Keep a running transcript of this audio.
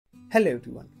Hello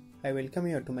everyone, I welcome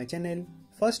you to my channel.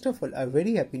 First of all, a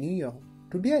very happy new year.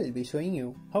 Today I will be showing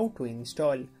you how to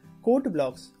install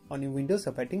CodeBlocks on your Windows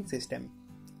operating system.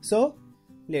 So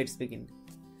let's begin.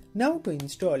 Now to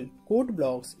install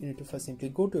CodeBlocks, you need to first simply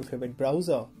go to your favorite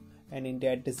browser and in the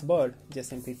address bar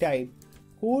just simply type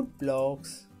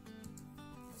CodeBlocks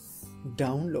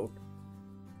download,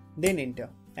 then enter,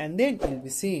 and then you'll be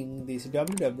seeing this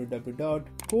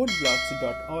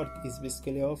www.codeblocks.org is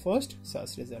basically our first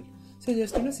search result. So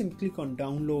just simply click on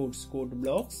downloads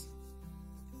CodeBlocks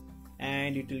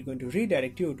and it will going to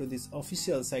redirect you to this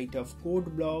official site of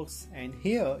CodeBlocks, and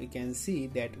here you can see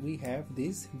that we have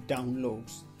these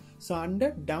downloads. So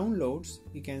under downloads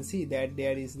you can see that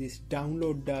there is this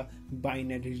download the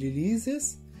binary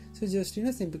releases. So just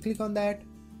simply click on that,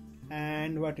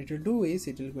 and what it will do is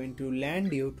it will going to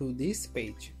land you to this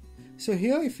page. So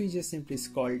here if you just simply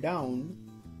scroll down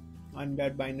under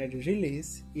binary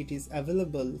release, it is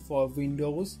available for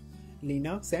Windows,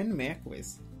 Linux and Mac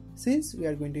OS. Since we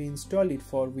are going to install it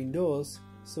for Windows,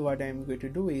 so what I am going to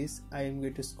do is I am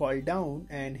going to scroll down,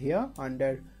 and here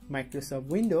under Microsoft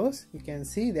Windows you can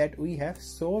see that we have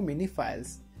so many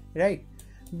files, right?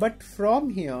 But from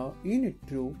here you need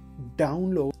to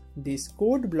download this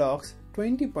CodeBlocks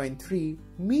 20.3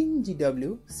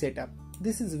 MinGW setup.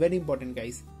 This is very important,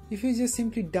 guys. If you just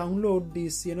simply download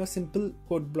this simple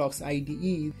CodeBlocks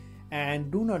IDE and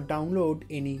do not download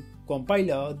any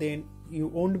compiler, then you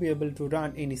won't be able to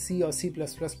run any C or C++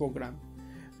 program,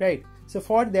 right? So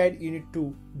for that you need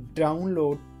to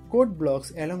download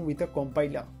CodeBlocks along with a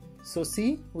compiler. So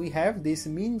see, we have this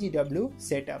MinGW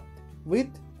setup with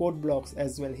CodeBlocks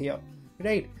as well here,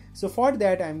 right? So for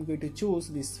that I'm going to choose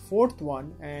this fourth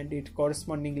one, and its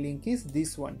corresponding link is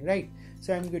this one, right?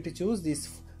 So I'm going to choose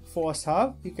this Force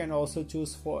Hub. You can also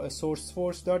choose for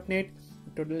sourceforce.net,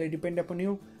 totally depend upon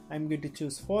you. I'm going to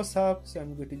choose Force Hub, so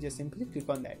I'm going to just simply click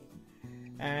on that,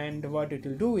 and what it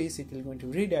will do is it will going to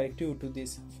redirect you to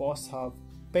this Force Hub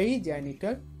page, and it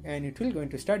will going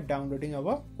to start downloading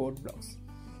our CodeBlocks.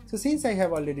 So since I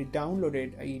have already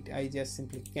downloaded it, I just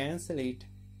simply cancel it,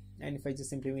 and if I just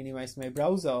simply minimize my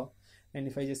browser and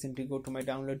if I just simply go to my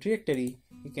download directory,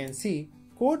 you can see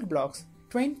CodeBlocks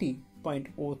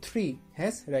 20.03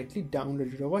 has rightly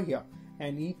downloaded over here,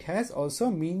 and it has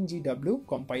also MinGW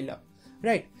compiler,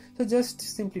 right? So just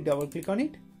simply double click on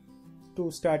it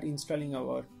to start installing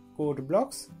our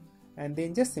CodeBlocks, and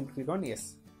then just simply click on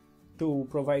yes to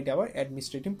provide our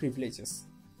administrative privileges,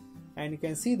 and you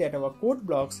can see that our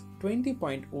CodeBlocks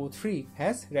 20.03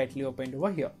 has rightly opened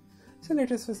over here. So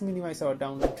let us first minimize our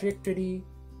download directory,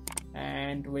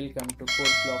 and welcome to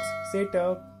CodeBlocks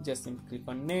setup. Just simply click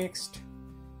on next,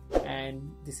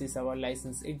 and this is our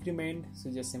license agreement,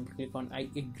 so just simply click on I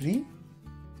agree,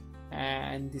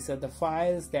 and these are the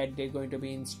files that they're going to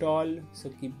be installed,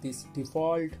 so keep this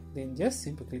default, then just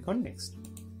simply click on next,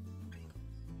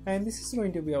 and this is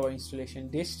going to be our installation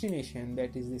destination,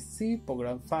 that is the C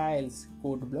program files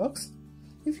CodeBlocks.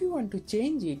 If you want to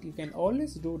change it, you can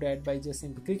always do that by just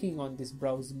simply clicking on this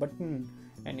browse button,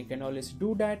 and you can always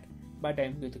do that, but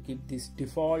I'm going to keep this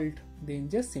default, then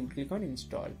just simply click on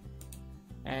install,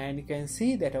 and you can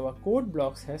see that our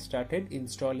CodeBlocks has started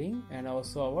installing, and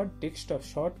also our desktop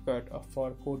shortcut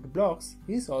for CodeBlocks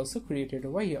is also created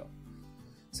over here.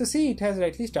 So see, it has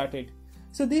rightly started.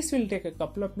 So this will take a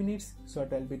couple of minutes, so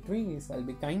what I'll be doing is I'll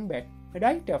be coming back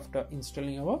right after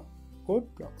installing our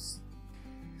CodeBlocks.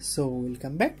 So we'll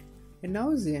come back, and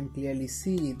now as you can clearly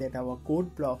see that our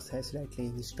CodeBlocks has rightly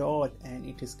installed, and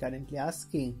it is currently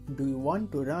asking, do you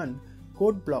want to run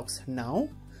CodeBlocks now?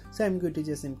 So I'm going to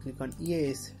just simply click on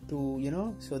yes to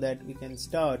so that we can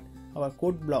start our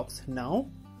CodeBlocks now,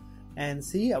 and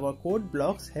see our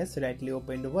CodeBlocks has rightly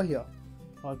opened over here.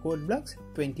 Our CodeBlocks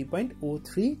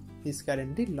 20.03 is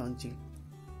currently launching,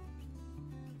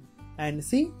 and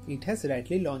see, it has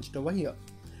rightly launched over here.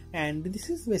 And this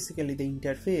is basically the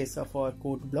interface of our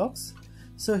CodeBlocks.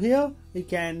 So here we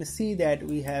can see that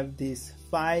we have this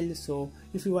file. So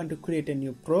if you want to create a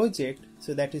new project,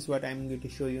 so that is what I'm going to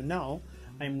show you now.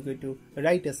 I'm going to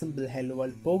write a simple hello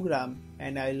world program,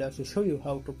 and I'll also show you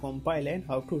how to compile and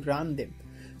how to run them.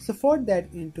 So for that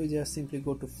you need to just simply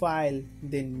go to file,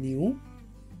 then new,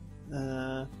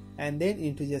 and then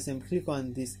into just simply click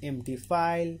on this empty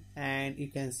file, and you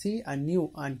can see a new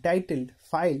untitled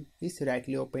file is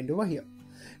rightly opened over here.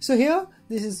 So here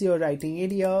this is your writing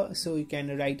area, so you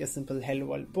can write a simple hello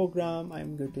world program.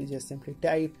 I'm going to just simply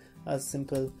type a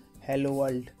simple hello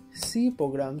world C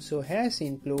program. So has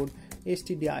include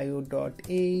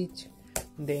stdio.h,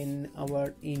 then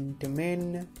our int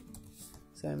main.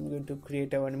 So I'm going to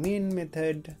create our main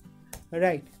method,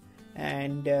 right?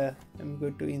 And I'm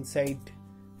going to inside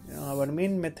our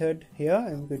main method here,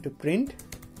 I'm going to print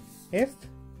f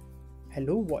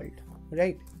hello world,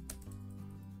 right?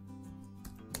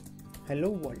 Hello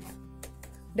world.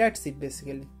 That's it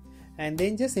basically. And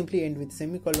then just simply end with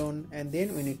semicolon, and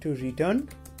then we need to return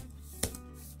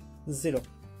 0,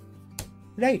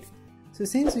 right? So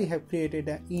since we have created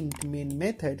an int main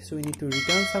method, so we need to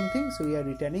return something, so we are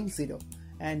returning 0,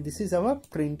 and this is our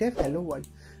printf hello world.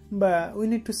 But we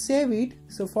need to save it,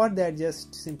 so for that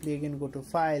just simply again go to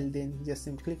file, then just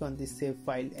simply click on this save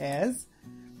file as,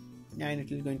 and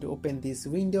it is going to open this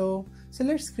window. So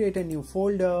let's create a new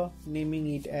folder, naming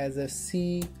it as a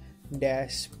C-programs,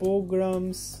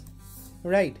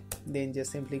 right? Then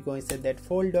just simply go inside that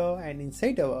folder, and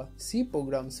inside our C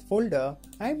programs folder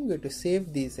I'm going to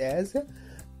save this as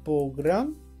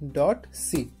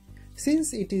program.c.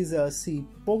 Since it is a C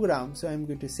program, so I'm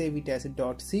going to save it as a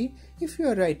 .c. If you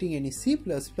are writing any C++,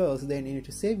 then you need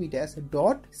to save it as a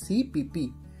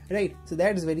 .cpp, right? So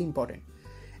that is very important.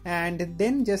 And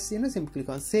then just simply click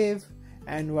on save,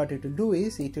 and what it will do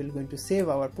is it will going to save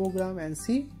our program, and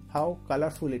see how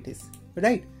colorful it is,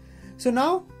 right? So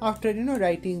now after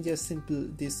writing just simple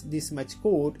this much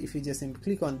code, if you just simply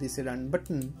click on this run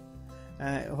button,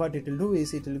 what it will do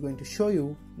is it will going to show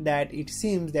you that it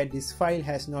seems that this file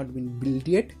has not been built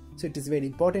yet. So it is very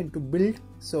important to build,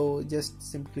 so just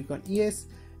simply click on yes,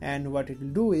 and what it will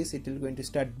do is it will going to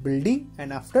start building,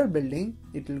 and after building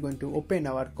it will going to open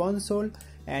our console,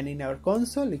 and in our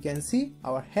console you can see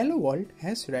our hello world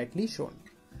has rightly shown,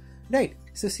 right?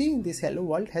 So seeing this hello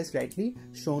world has rightly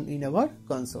shown in our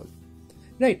console,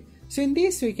 right? So in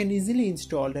this way you can easily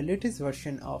install the latest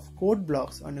version of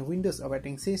CodeBlocks on a Windows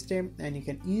operating system, and you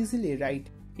can easily write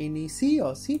any C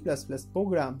or C++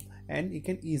 program, and you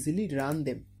can easily run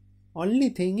them. Only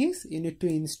thing is you need to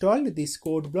install this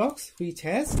CodeBlocks which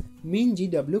has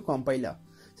MinGW compiler.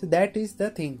 So that is the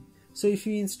thing. So if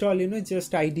you install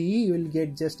just IDE, you will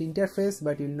get just interface,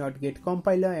 but you will not get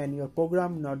compiler, and your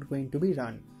program not going to be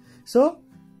run. So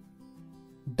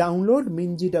download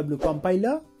MinGW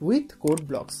compiler with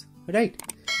CodeBlocks, right?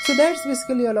 So that's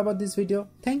basically all about this video.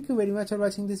 Thank you very much for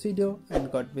watching this video, and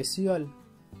God bless you all.